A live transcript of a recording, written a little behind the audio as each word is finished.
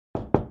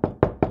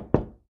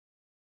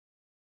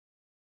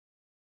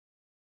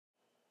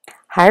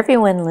Hi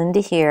everyone, Linda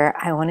here.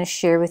 I want to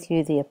share with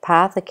you the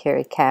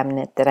Apothecary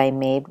cabinet that I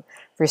made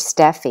for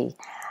Stephie.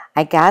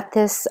 I got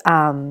this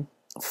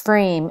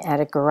frame at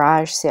a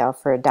garage sale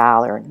for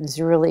 $1. It was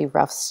really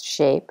rough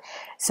shape.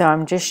 So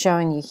I'm just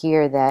showing you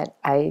here that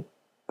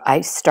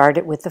I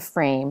started with the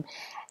frame.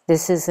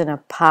 This is an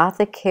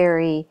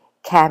Apothecary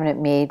cabinet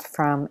made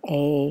from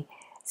a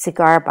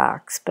cigar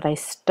box, but I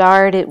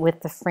started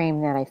with the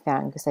frame that I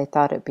found because I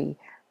thought it'd be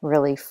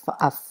really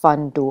a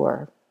fun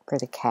door for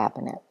the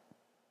cabinet.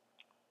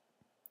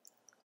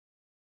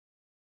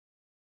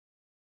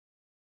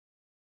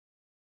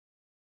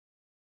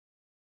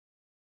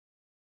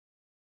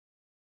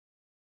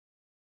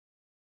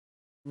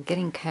 I'm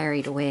getting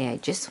carried away. I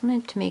just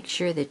wanted to make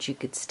sure that you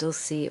could still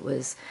see it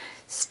was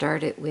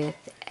started with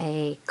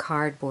a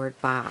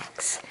cardboard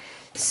box.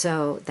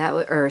 So that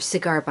was, or a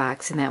cigar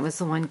box, and that was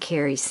the one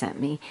Carrie sent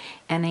me.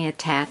 And I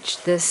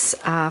attached this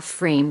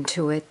frame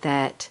to it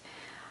that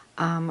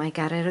I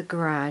got at a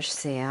garage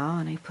sale,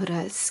 and I put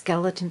a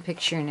skeleton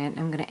picture in it. And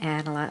I'm going to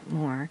add a lot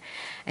more.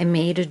 I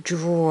made a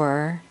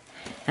drawer,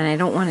 and I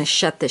don't want to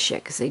shut this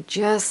yet because I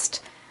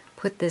just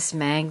put this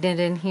magnet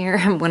in here,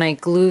 and when I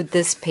glued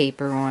this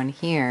paper on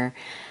here,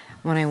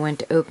 when I went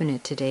to open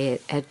it today,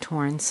 it had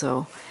torn,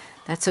 so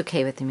that's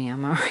okay with me.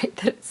 I'm alright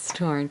that it's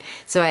torn.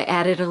 So I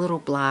added a little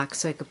block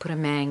so I could put a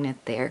magnet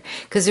there,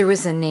 because there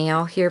was a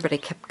nail here, but I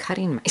kept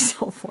cutting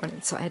myself on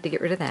it, so I had to get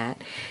rid of that.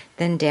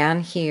 Then down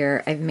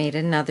here, I've made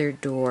another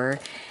door,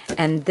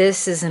 and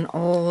this is an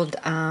old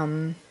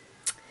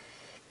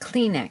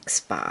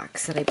Kleenex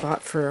box that I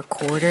bought for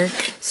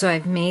 $1. So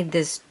I've made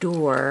this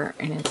door,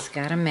 and it's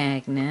got a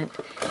magnet,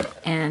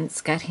 and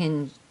it's got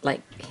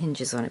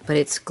hinges on it, but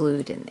it's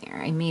glued in there.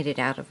 I made it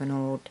out of an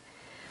old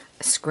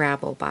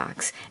Scrabble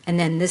box. And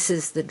then this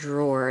is the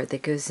drawer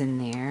that goes in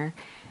there,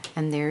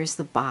 and there's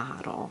the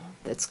bottle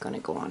that's going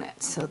to go on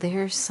it. So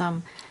there's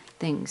some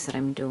things that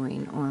I'm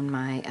doing on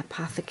my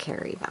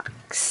Apothecary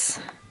box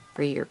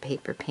for your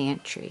paper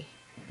pantry.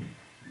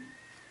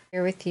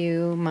 Here with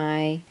you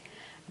my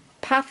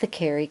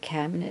Apothecary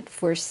cabinet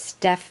for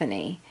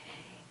Stephanie.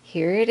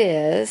 Here it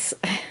is.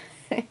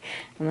 And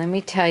let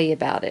me tell you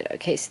about it.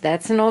 Okay, so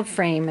that's an old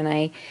frame, and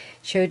I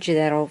showed you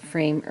that old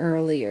frame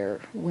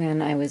earlier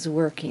when I was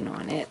working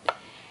on it.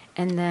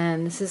 And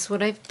then this is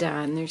what I've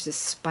done. There's a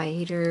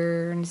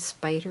spider and a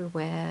spider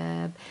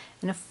web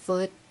and a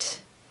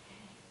foot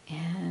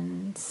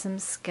and some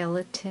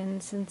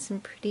skeletons and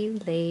some pretty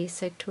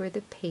lace. I tore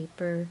the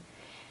paper.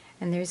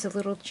 And there's a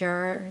little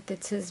jar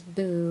that says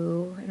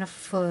boo, and a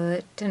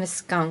foot, and a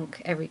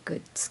skunk. Every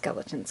good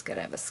skeleton's got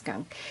to have a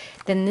skunk.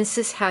 Then this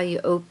is how you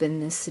open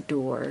this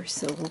door.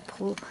 So we'll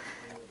pull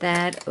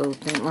that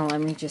open. Well,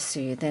 let me just show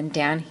you. Then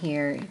down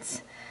here,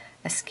 it's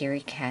a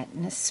scary cat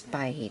and a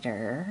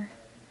spider.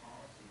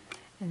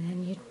 And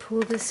then you'd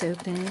pull this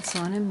open. It's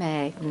on a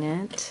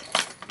magnet.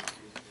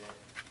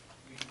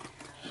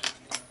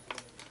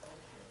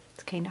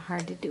 It's kind of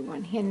hard to do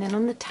one here. And then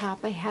on the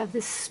top, I have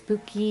this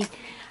spooky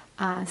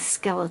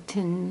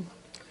skeleton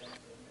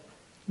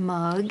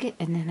mug,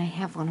 and then I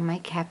have one of my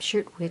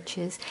captured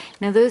witches.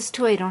 Now those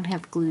two I don't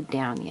have glued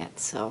down yet,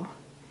 so,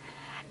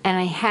 and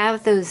I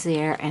have those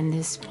there, and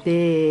this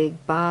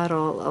big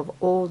bottle of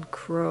Old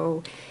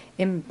Crow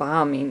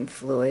embalming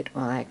fluid.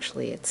 Well,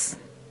 actually it's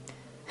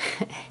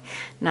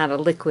not a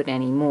liquid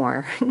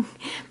anymore,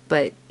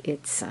 but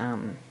it's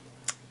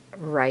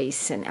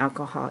rice and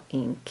alcohol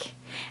ink.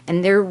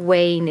 And they're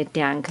weighing it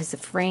down because the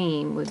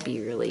frame would be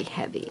really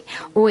heavy.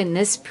 Oh, and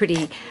this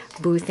pretty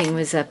boo thing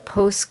was a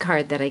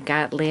postcard that I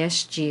got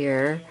last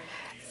year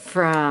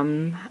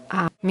from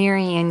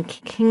Marianne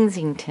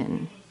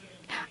Kingsington.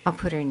 I'll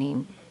put her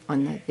name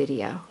on the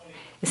video.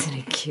 Isn't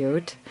it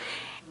cute?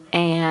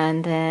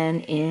 And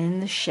then in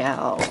the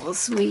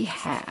shelves we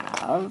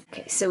have,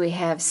 okay, so we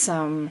have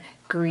some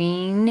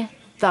green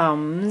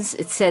thumbs.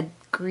 It said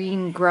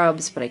green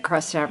grubs, but I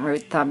crossed it out and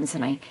wrote thumbs,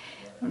 and I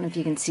don't know if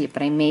you can see it,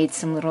 but I made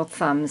some little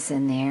thumbs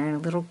in there, and a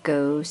little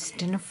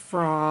ghost, and a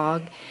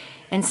frog,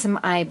 and some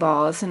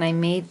eyeballs, and I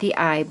made the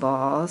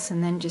eyeballs,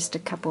 and then just a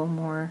couple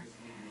more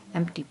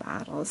empty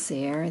bottles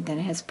there. And then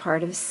it has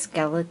part of a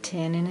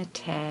skeleton and a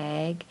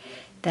tag.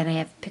 Then I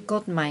have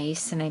pickled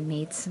mice, and I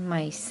made some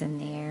mice in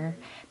there.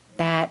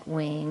 Bat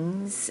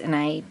wings, and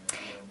I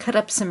cut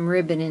up some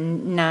ribbon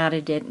and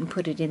knotted it and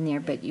put it in there,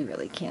 but you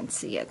really can't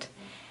see it.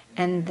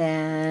 And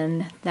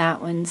then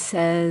that one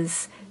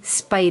says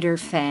spider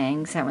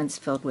fangs. That one's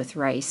filled with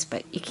rice,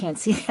 but you can't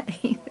see that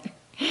either.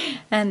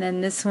 And then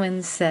this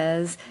one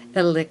says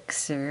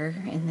elixir.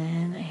 And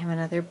then I have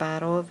another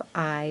bottle of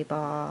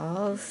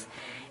eyeballs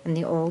and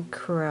the Old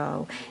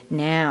Crow.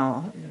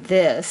 Now,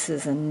 this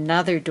is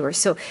another door.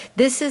 So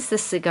this is the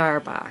cigar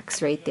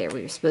box right there.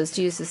 We were supposed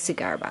to use the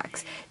cigar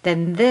box.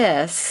 Then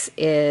this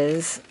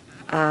is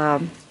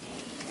an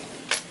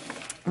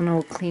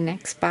old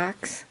Kleenex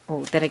box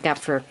that I got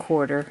for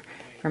 $1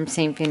 from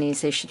St.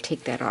 Vinny's. I should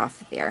take that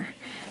off there.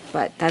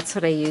 But that's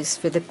what I use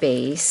for the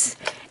base.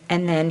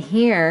 And then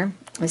here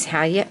is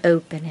how you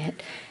open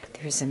it.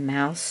 There's a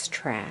mouse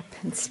trap,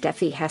 and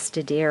Stephie has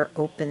to dare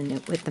open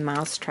it with the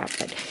mouse trap,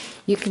 but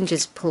you can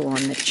just pull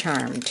on the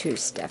charm too,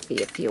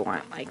 Stephie, if you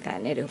want, like that,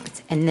 and it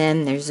opens. And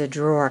then there's a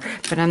drawer,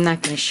 but I'm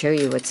not going to show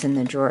you what's in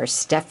the drawer.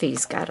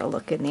 Stephie's got to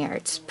look in there.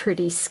 It's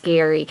pretty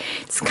scary.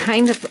 It's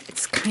kind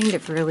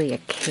of really a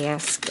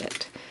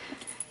casket,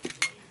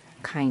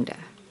 kind of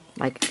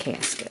like a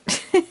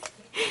casket.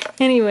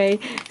 Anyway,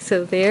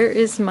 so there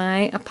is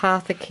my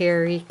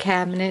apothecary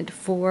cabinet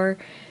for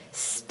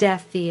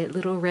Stephie at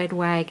Little Red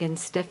Wagon.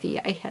 Stephie,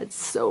 I had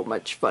so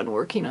much fun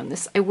working on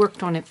this. I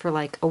worked on it for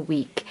like a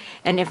week,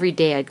 and every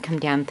day I'd come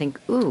down and think,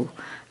 ooh,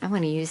 I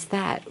want to use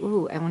that.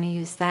 Ooh, I want to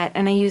use that.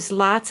 And I used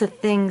lots of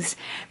things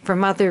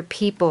from other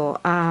people.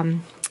 I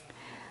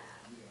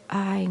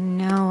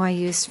know I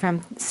used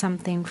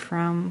something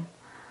from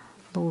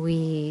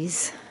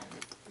Louise.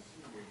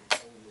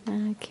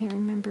 I can't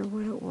remember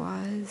what it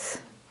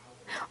was.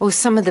 Oh,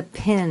 some of the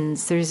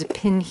pins. There's a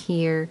pin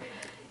here,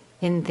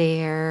 in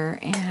there,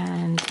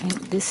 and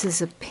this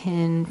is a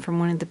pin from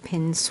one of the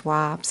pin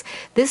swaps.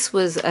 This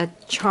was a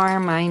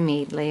charm I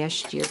made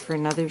last year for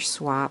another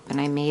swap,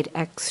 and I made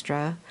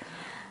extra.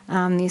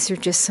 These are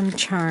just some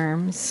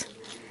charms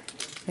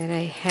that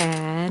I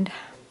had.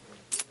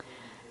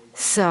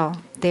 So,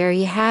 there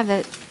you have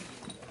it.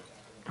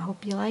 I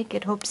hope you like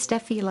it. Hope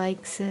Stephie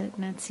likes it.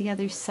 And that's the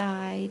other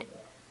side.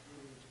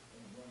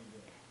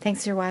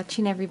 Thanks for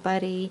watching,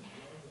 everybody.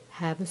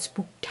 Have a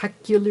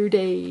spooktacular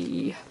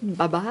day.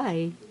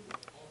 Bye-bye.